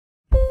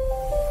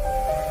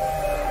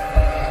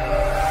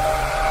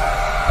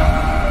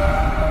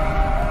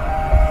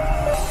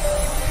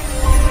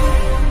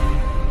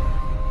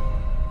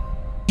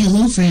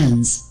Hello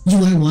friends, you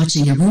are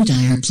watching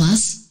Erudire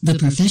Plus, the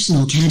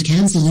professional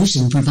CAD/CAM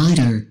solution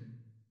provider.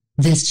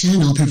 This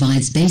channel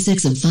provides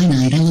basics of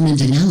finite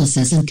element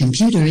analysis and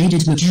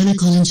computer-aided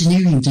mechanical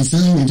engineering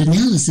design and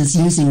analysis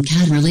using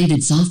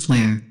CAD-related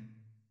software.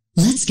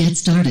 Let's get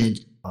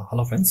started.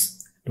 Hello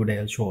friends, today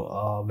I'll show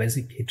a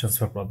basic heat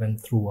transfer problem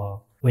through a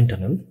wind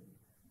tunnel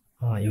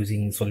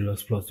using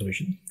SolidWorks Flow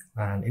Simulation.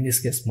 And in this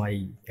case,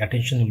 my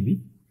attention will be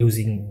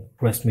using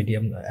porous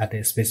medium at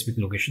a specific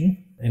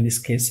location. In this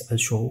case, I'll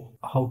show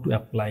how to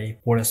apply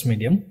porous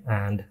medium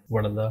and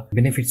what are the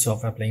benefits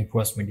of applying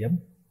porous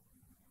medium.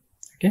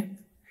 Okay,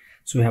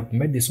 so we have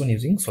made this one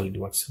using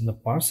SolidWorks. The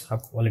parts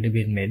have already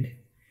been made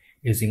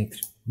using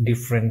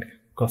different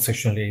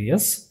cross-sectional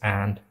areas,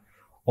 and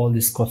all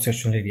these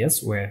cross-sectional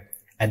areas were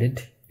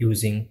added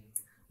using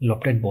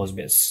lofted boss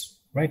base,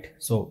 right?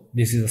 So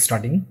this is the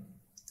starting.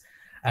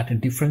 At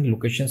different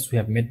locations, we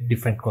have made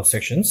different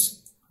cross-sections.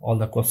 All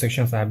the cross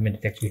sections I have made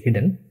it actually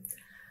hidden.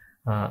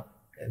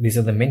 These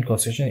are the main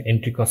cross section,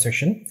 entry cross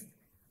section,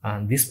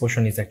 and this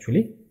portion is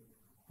actually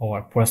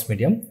our porous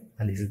medium,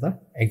 and this is the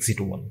exit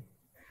one.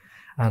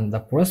 And the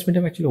porous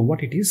medium, actually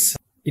what it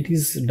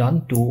is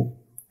done to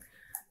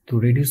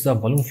reduce the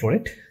volume flow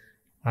rate,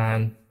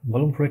 and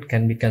volume flow rate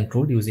can be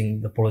controlled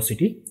using the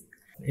porosity.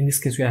 In this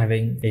case, we are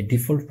having a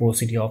default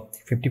porosity of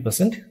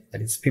 50%,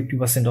 that is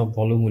 50% of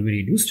volume will be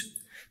reduced,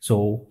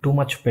 so too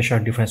much pressure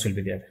difference will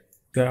be there.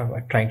 We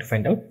are trying to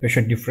find out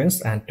pressure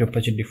difference and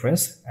temperature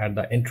difference at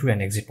the entry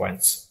and exit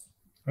points,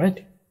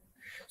 right?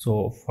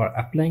 So for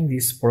applying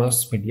this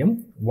porous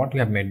medium, what we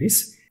have made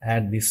is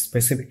at this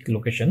specific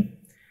location,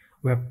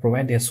 we have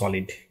provided a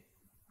solid,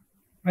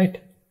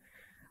 right?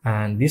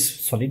 And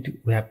this solid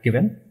we have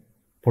given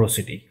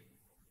porosity.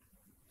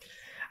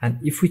 And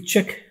if we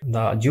check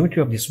the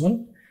geometry of this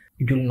one,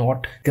 it will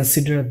not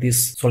consider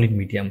this solid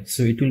medium,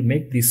 so it will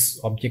make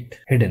this object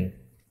hidden.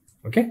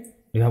 Okay,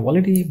 we have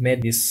already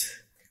made this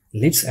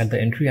leads at the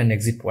entry and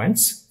exit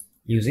points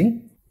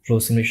using flow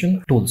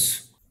simulation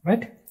tools,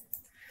 right?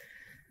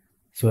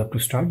 So we have to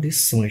start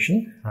this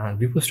simulation, and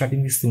before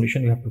starting this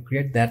simulation, we have to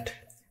create that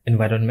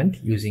environment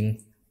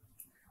using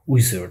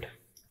wizard.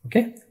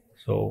 Okay,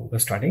 so we're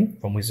starting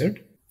from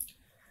wizard,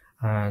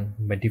 and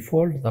by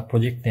default the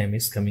project name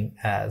is coming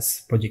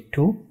as project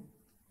 2.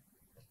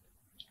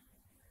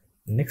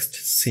 Next,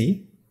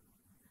 C,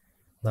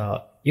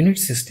 the unit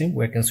system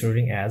we're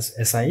considering as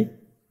SI,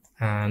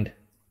 and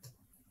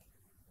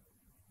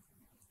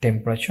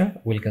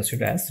temperature we'll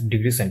consider as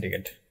degree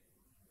centigrade,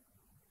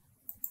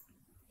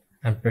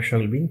 and pressure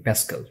will be in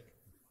Pascal.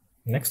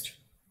 Next,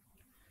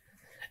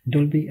 it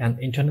will be an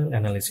internal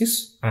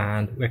analysis,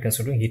 and we're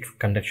considering heat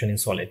conduction in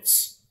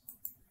solids.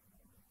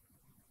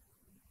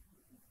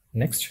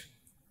 Next,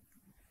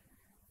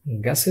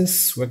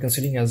 gases we're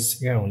considering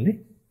as air only.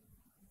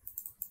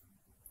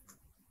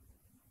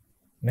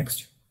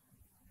 Next,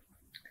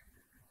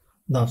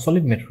 the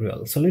solid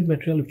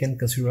material we can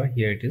consider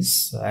here, it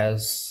is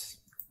as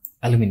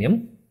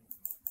aluminium.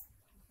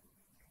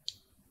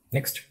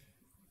 Next,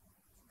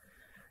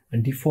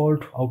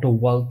 default outer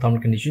wall thermal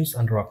conditions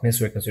and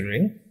roughness we are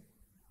considering.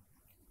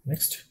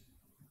 Next,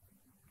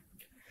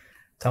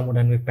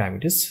 thermodynamic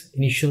parameters,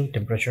 initial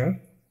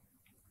temperature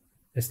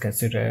is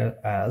considered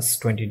as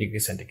 20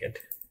 degrees centigrade,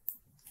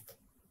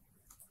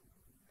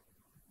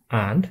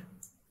 and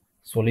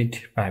solid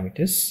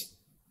parameters,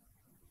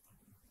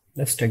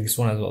 let's take this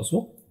one as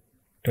also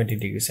 20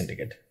 degrees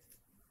centigrade.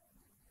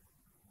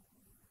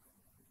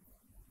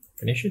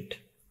 Finish it.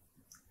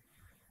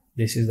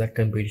 This is the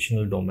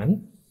computational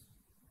domain.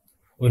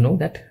 We know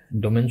that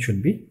domain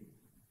should be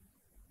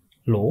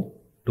low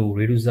to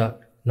reduce the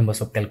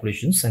numbers of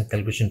calculations and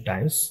calculation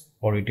times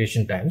or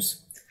iteration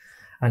times,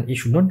 and it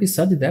should not be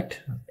such that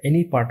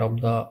any part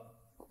of the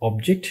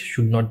object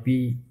should not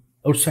be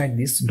outside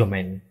this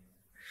domain.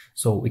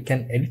 So we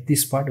can edit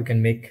this part, we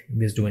can make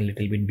this domain a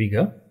little bit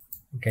bigger.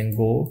 We can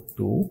go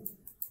to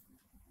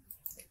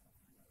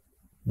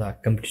the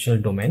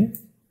computational domain,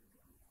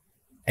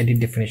 edit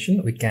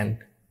definition, we can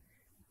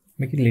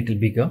make it a little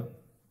bigger,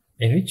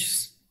 in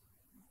which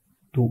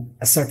to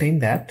ascertain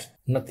that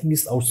nothing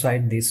is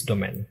outside this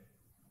domain,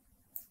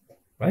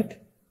 right?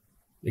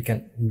 We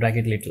can drag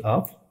it a little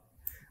up.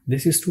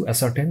 This is to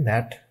ascertain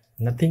that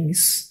nothing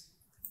is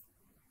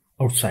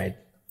outside,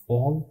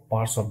 all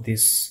parts of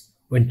this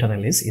wind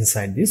tunnel is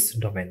inside this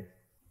domain.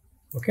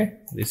 Okay,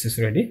 this is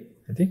ready.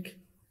 I think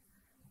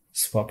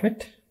it's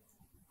perfect.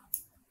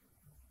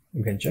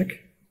 You can check.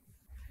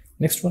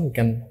 Next one, we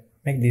can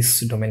make this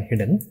domain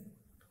hidden.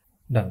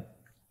 Done.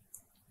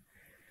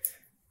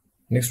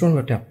 Next one, we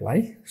have to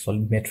apply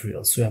solid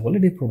materials. So we have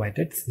already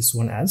provided this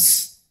one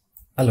as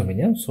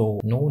aluminium,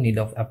 so no need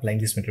of applying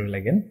this material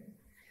again.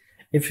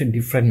 If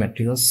different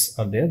materials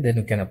are there, then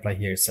you can apply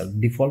here itself.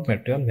 Default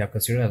material we have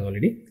considered as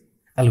already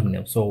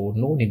aluminium, so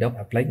no need of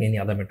applying any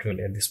other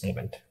material at this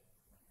moment.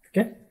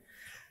 Okay,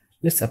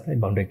 let's apply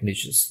boundary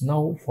conditions.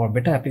 Now for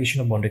better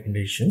application of boundary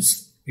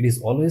conditions, it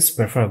is always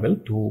preferable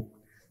to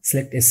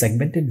select a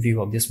segmented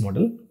view of this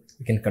model.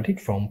 We can cut it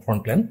from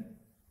front plane.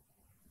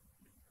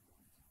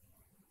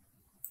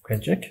 You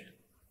can check.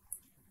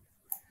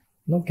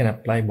 Now we can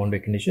apply boundary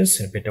conditions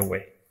in a better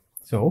way.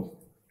 So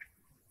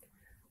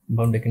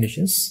boundary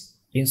conditions,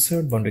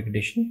 insert boundary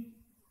condition.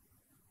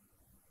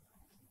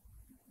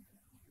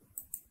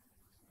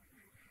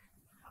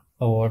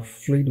 Our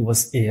fluid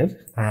was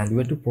air and we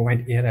want to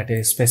provide air at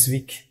a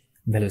specific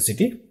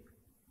velocity.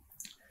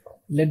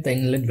 Let the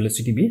inlet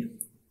velocity be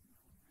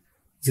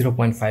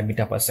 0.5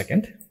 meter per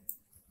second.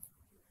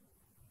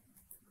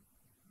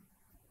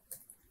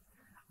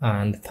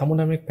 And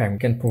thermodynamic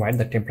parameter can provide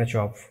the temperature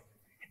of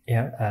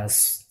air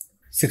as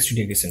 60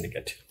 degrees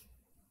centigrade.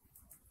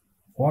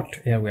 What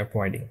air we are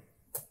providing,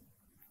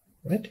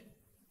 right?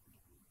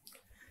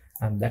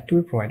 And that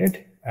to be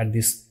provided at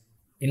this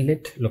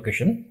inlet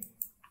location.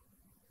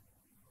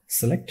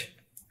 Select,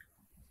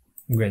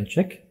 green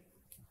check.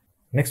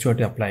 Next we have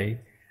to apply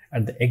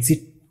at the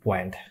exit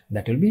point,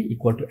 that will be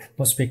equal to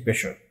atmospheric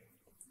pressure.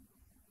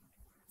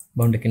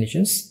 Boundary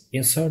conditions,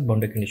 insert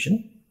boundary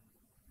condition.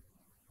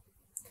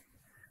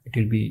 It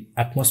will be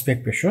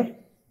atmospheric pressure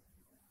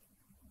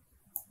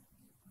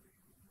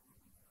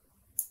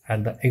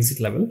at the exit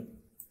level.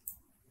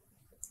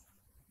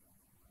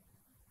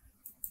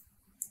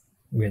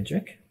 Green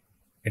check.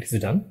 It is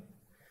done.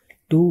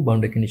 Two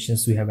boundary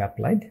conditions we have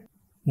applied.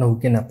 Now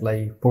we can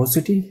apply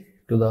porosity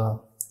to the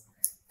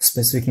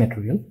specific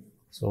material.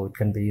 So it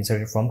can be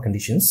inserted from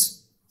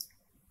conditions.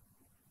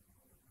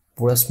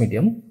 Porous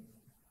medium,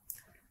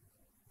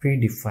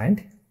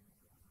 predefined.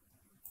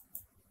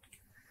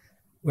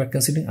 We are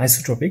considering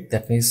isotropic,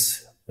 that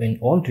means in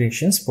all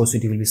directions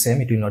porosity will be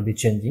same, it will not be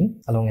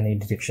changing along any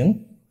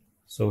direction.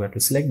 So we have to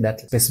select that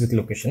specific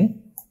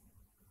location.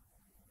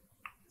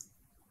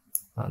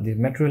 The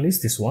material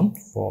is this one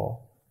for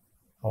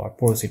our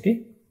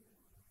porosity.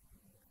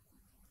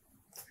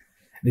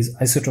 This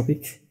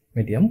isotropic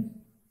medium.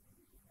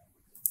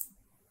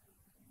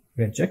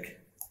 Green check.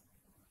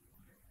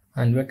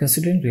 And we are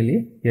considering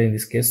really here in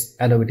this case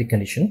adiabatic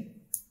condition.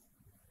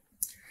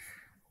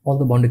 All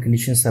the boundary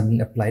conditions have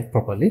been applied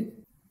properly.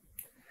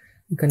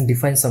 You can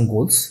define some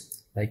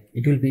goals, like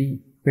it will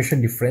be pressure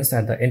difference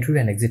at the entry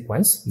and exit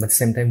points, but at the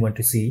same time we want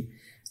to see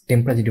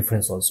temperature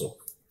difference also.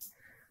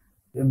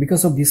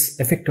 Because of this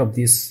effect of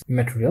this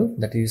material,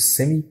 that is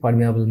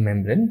semi-permeable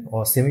membrane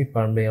or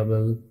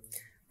semi-permeable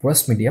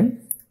porous medium,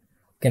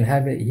 can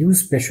have a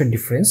huge pressure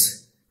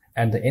difference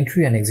at the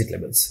entry and exit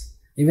levels.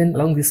 Even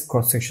along this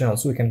cross section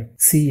also we can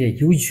see a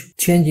huge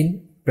change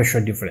in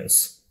pressure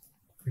difference.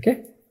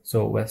 Okay,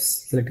 so we're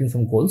selecting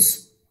some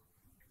goals.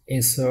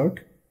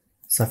 Insert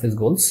surface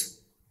goals.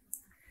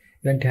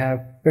 We're going to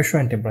have pressure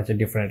and temperature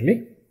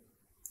differently.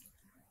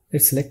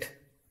 Let's select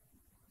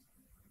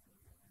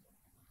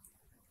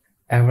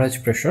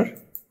average pressure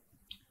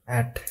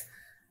at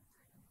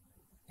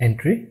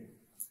entry.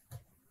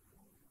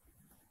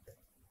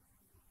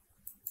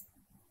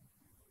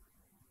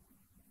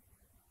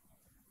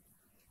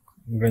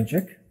 Green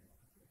check.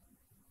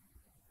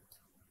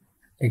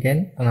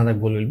 Again another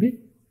goal will be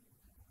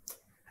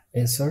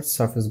insert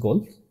surface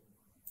goal,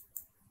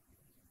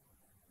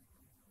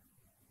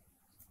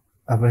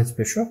 average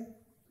pressure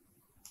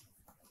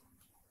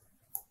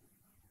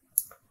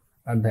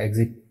at the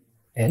exit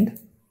end.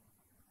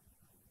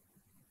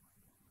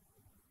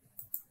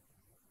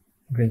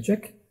 Green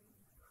check.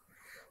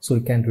 So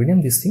we can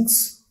rename these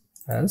things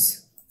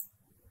as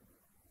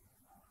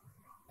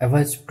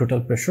average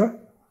total pressure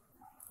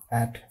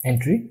at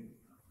entry,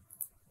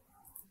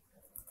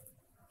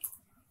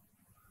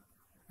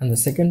 and the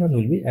second one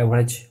will be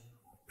average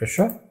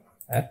pressure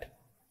at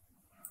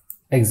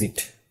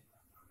exit.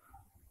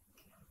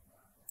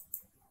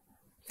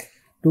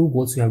 Two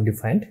goals we have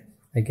defined.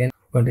 Again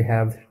we are going to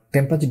have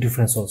temperature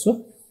difference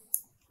also.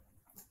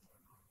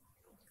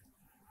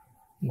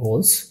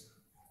 Goals,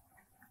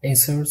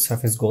 insert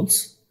surface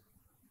goals,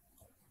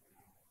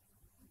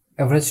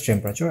 average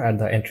temperature at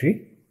the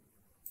entry.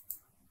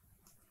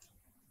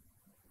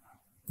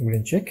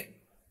 Green check.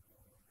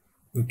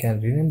 We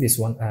can rename this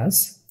one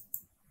as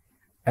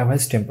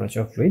average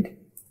temperature of fluid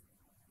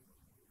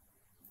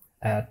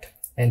at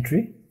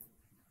entry,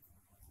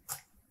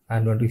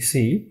 and when we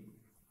see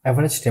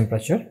average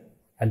temperature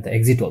at the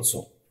exit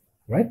also,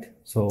 right?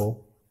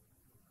 So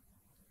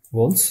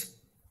goals,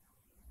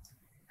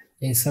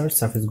 insert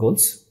surface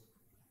goals,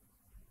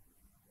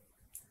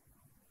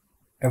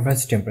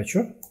 average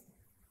temperature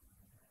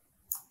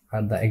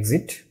at the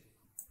exit.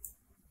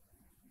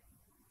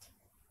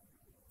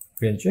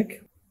 Green check.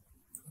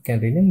 You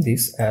can rename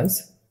this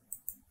as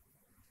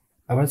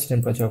average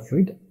temperature of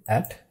fluid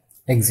at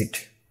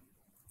exit.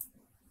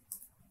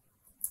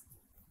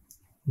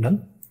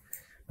 Done.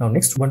 Now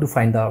next we want to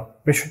find the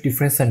pressure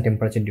difference and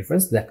temperature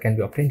difference that can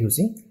be obtained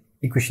using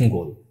equation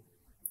goal.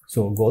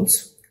 So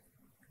goals,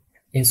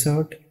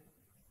 insert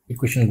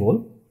equation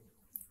goal,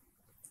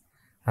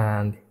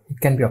 and it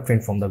can be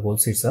obtained from the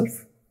goals itself.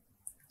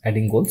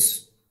 Adding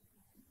goals.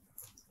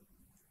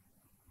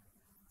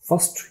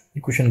 First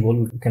equation goal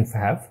we can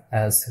have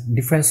as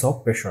difference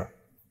of pressure,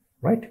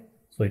 right?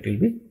 So it will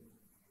be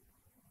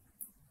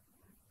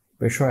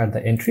pressure at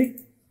the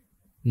entry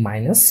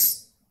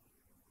minus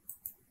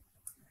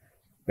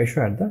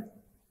pressure at the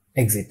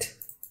exit.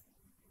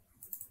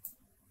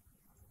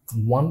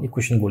 one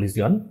equation goal is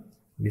done.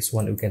 This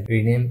one we can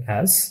rename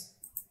as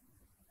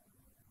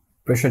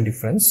pressure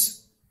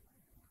difference.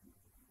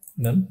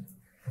 Then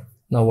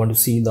now I want to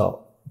see the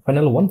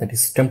final one, that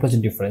is temperature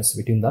difference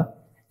between the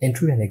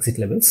entry and exit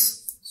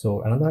levels.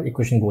 So another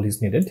equation goal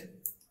is needed.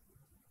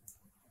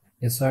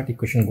 Insert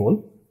equation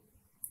goal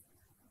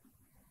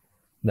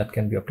that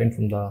can be obtained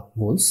from the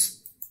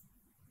goals.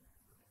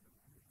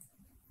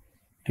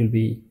 It will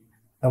be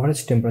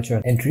average temperature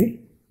at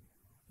entry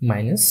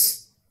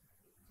minus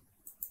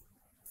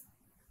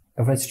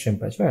average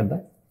temperature at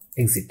the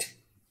exit.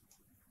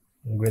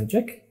 Green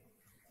check,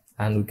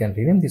 and we can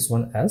rename this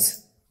one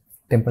as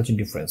temperature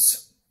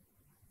difference.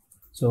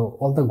 So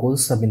all the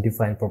goals have been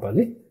defined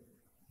properly.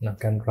 Now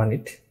can run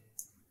it.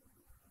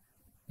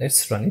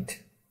 Let's run it.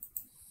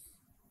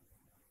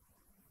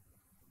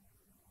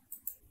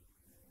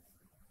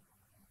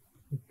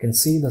 You can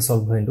see the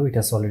solver window. It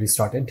has already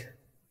started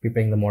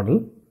preparing the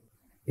model.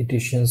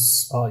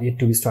 Iterations are yet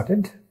to be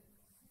started.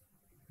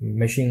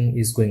 Meshing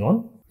is going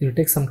on. It will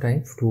take some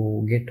time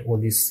to get all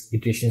these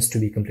iterations to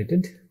be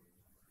completed.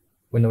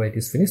 Whenever it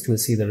is finished, we'll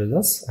see the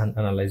results and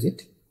analyze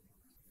it.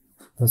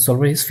 The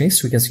solver is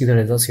finished. We can see the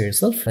results here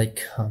itself.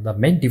 Like the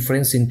main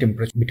difference in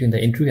temperature between the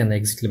entry and the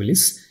exit level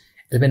is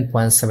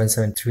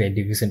 11.7738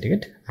 degrees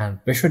centigrade,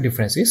 and pressure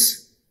difference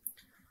is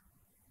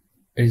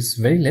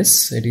very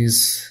less. It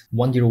is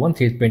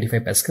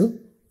 101,325 Pascal.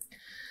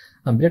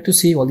 I'm glad to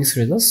see all these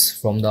results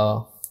from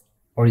the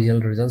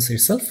original results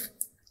itself.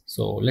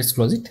 So let's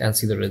close it and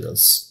see the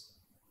results.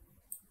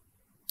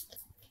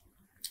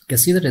 You can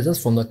see the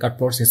results from the cut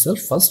plots itself.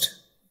 First,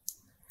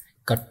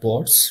 cut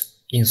plots,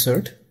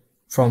 insert.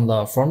 From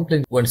the front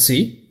plane, we'll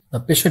see the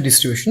pressure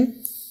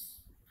distribution.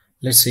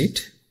 Let's see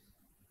it.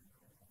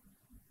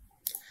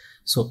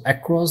 So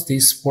across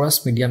this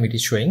porous medium, it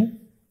is showing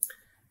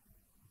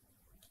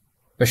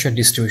pressure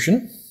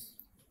distribution.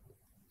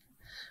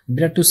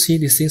 Better to see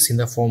these things in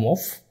the form of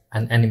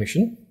an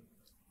animation.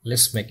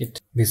 Let's make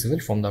it visible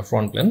from the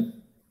front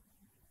plane,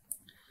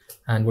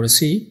 and we'll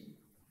see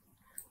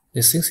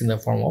these things in the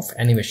form of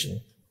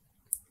animation.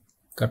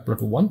 Cut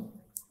plot 1,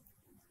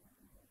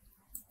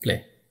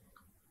 play.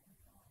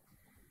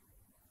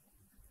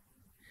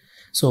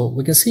 So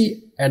we can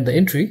see at the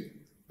entry,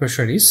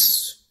 pressure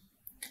is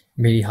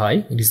very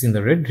high. It is in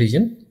the red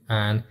region,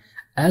 and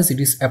as it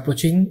is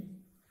approaching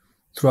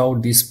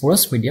throughout this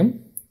porous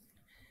medium,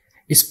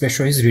 its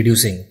pressure is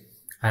reducing,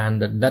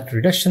 and that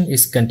reduction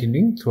is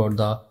continuing throughout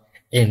the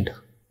end.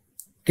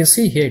 You can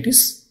see here it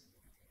is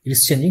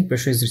changing.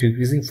 Pressure is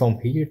decreasing from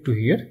here to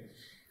here.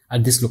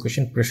 At this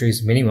location, pressure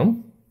is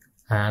minimum,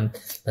 and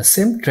the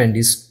same trend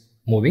is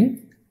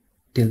moving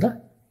till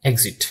the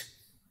exit.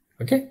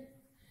 Okay.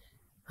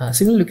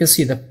 Similarly, you can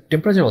see the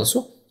temperature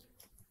also.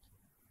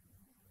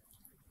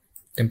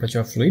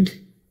 Temperature of fluid,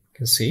 you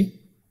can see.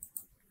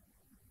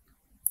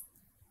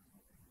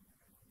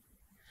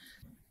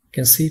 You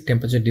can see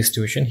temperature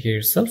distribution here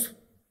itself.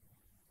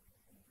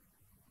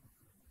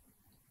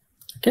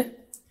 Okay.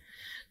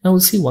 Now we'll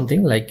see one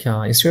thing, like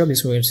instead of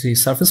this, we'll see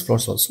surface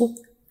plots also.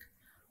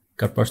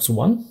 Cut plots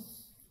 1,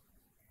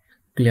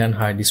 clear and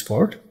hide this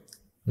part.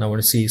 Now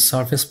we'll see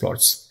surface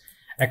plots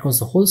across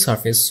the whole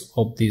surface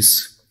of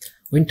this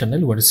wind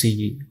tunnel. We'll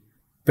see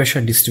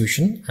pressure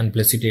distribution and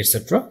velocity,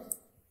 etc.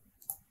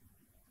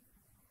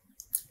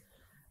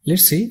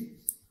 Let's see.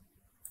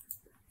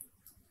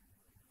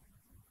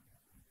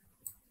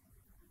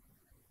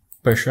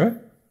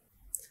 Pressure.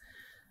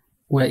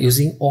 We are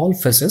using all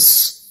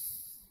phases.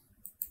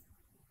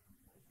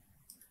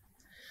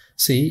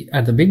 See,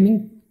 at the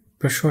beginning,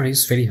 pressure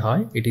is very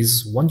high. It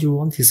is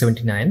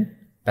 101,379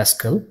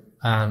 Pascal,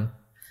 and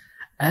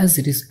as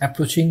it is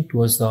approaching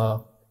towards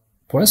the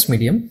porous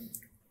medium,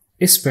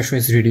 its pressure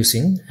is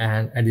reducing,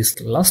 and at this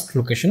last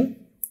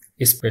location,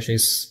 its pressure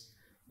is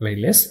very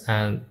less,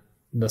 and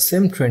the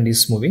same trend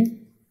is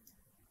moving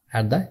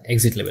at the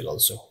exit level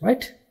also,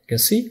 right? You can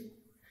see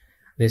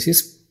this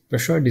is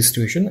pressure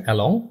distribution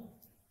along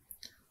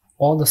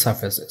all the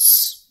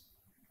surfaces,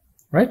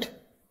 right?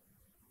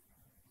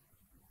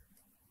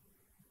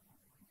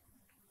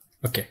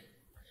 Okay.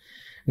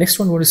 Next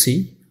one, we want to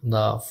see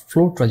the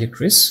flow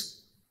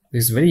trajectories.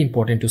 This is very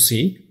important to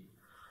see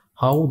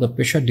how the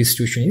pressure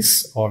distribution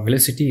is, or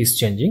velocity is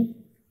changing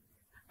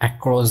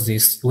across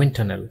this wind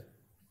tunnel.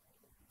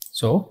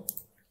 So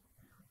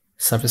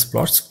surface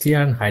plots,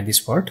 clear and hide this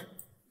part.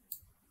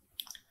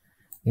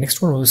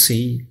 Next one, we'll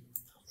see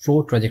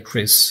flow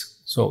trajectories.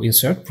 So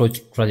insert flow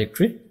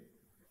trajectory,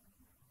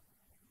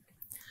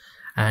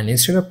 and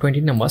instead of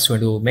 20 numbers, we're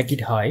going to make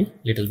it high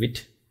little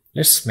bit.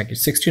 Let's make it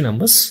 60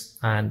 numbers,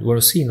 and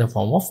we'll see in the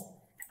form of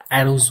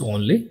arrows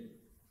only.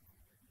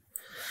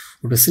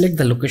 We will select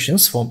the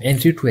locations from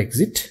entry to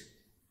exit.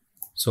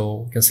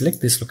 So you can select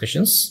these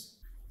locations,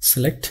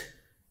 select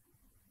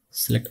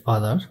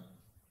other,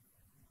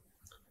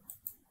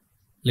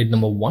 lead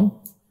number 1,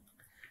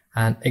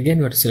 and again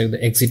we have to select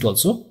the exit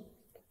also.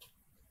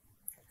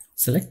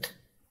 Select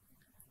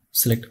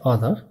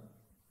other,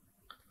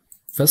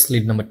 first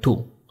lead number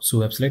 2. So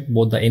we have select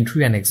both the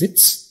entry and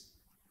exits.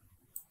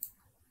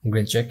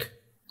 Green check,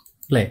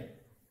 play.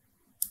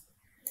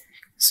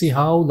 See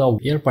how the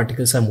air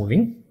particles are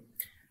moving.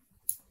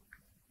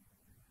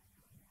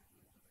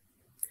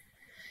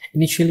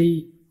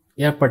 Initially,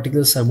 air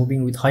particles are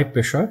moving with high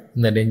pressure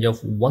in the range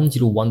of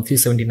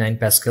 101379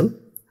 Pascal,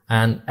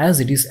 and as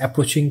it is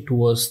approaching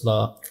towards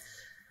the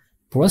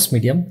porous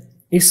medium,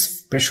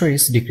 its pressure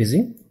is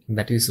decreasing.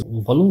 That is,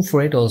 volume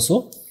flow rate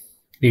also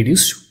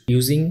reduced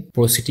using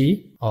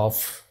porosity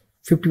of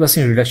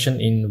 50% reduction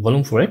in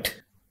volume flow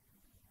rate.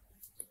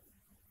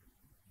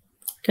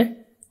 Okay,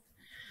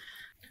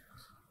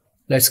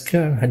 let's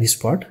clear this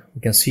part.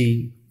 We can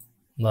see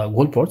the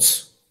gold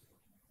plots,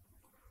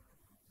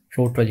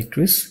 flow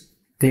trajectories,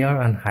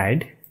 clear and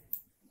hide.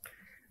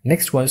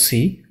 Next we'll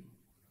see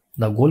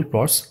the goal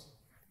plots,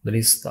 that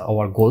is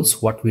our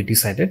goals, what we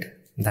decided,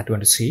 that we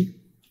want to see.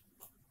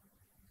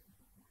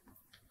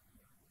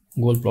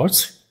 Goal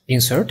plots,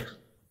 insert,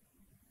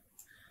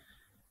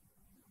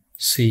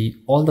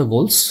 see all the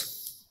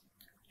goals,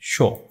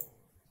 show.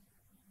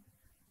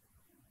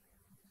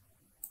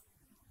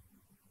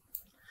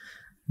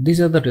 These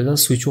are the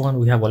results which one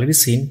we have already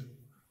seen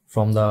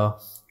from the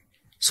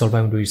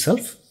solver window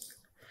itself.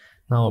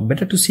 Now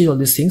better to see all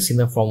these things in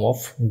the form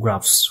of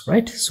graphs,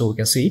 right? So we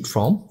can see it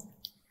from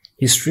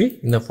history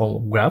in the form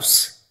of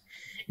graphs.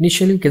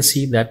 Initially, you can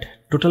see that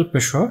total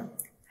pressure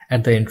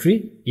at the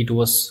entry, it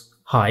was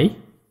high,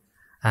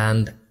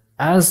 and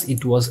as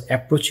it was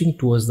approaching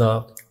towards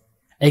the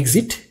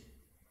exit,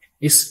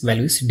 its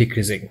value is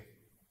decreasing.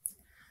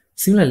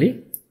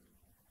 Similarly,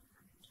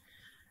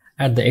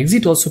 at the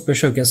exit also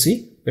pressure, you can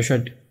see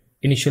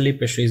initially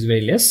pressure is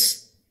very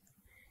less,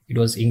 it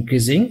was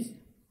increasing,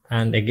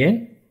 and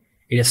again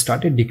it has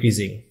started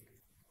decreasing.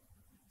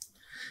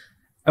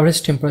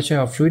 Average temperature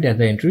of fluid at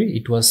the entry,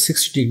 it was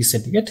 60 degrees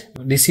centigrade.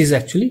 This is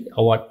actually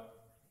our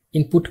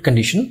input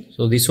condition,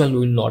 so this one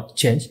will not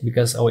change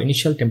because our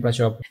initial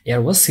temperature of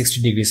air was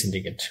 60 degrees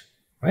centigrade,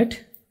 right?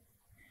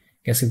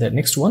 You can see the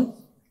next one,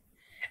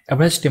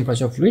 average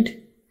temperature of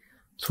fluid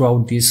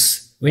throughout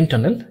this wind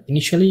tunnel.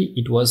 Initially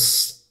it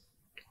was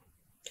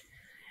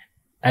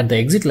at the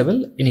exit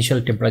level,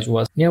 initial temperature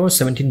was near about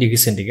 17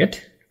 degrees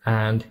centigrade,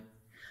 and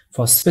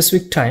for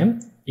specific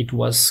time it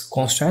was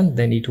constant,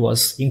 then it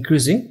was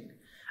increasing,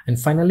 and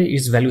finally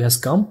its value has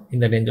come in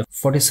the range of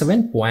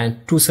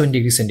 47.27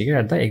 degrees centigrade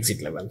at the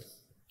exit level.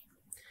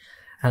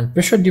 And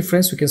pressure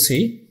difference, we can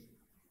see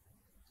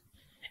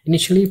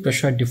initially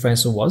pressure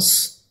difference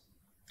was,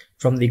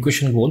 from the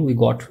equation goal we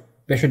got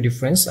pressure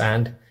difference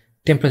and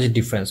temperature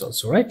difference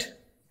also, right?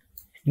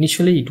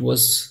 Initially it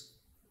was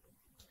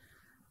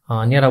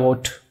near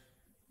about,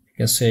 you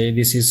can say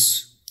this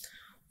is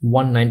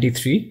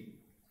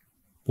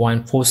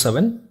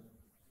 193.47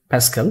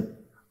 Pascal,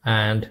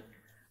 and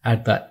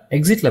at the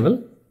exit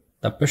level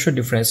the pressure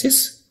difference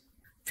is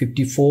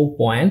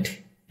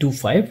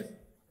 54.25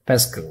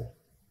 Pascal,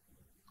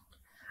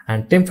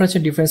 and temperature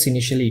difference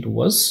initially it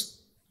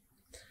was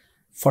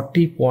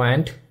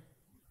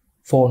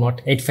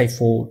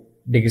 40.40854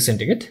 degrees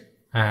centigrade,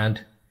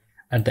 and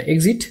at the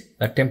exit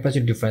the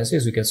temperature difference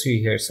is, you can see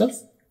here itself,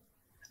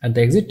 at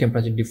the exit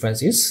temperature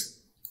difference is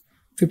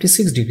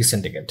 56 degrees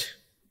centigrade.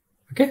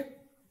 Okay,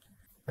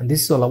 and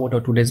this is all about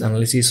our today's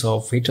analysis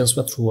of heat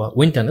transfer through a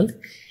wind tunnel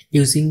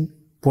using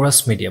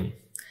porous medium.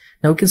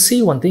 Now we can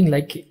see one thing,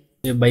 like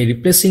by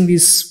replacing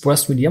this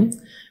porous medium,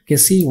 you can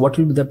see what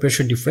will be the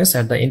pressure difference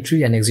at the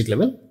entry and exit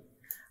level,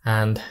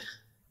 and you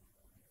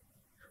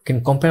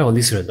can compare all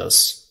these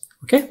results.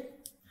 Okay,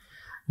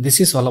 this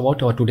is all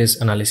about our today's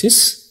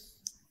analysis.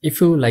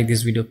 If you like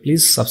this video,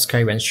 please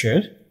subscribe and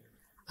share,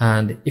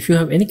 and if you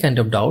have any kind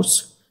of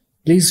doubts,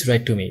 please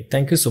write to me.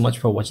 Thank you so much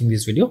for watching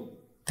this video.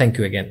 Thank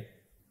you again.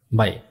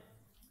 Bye.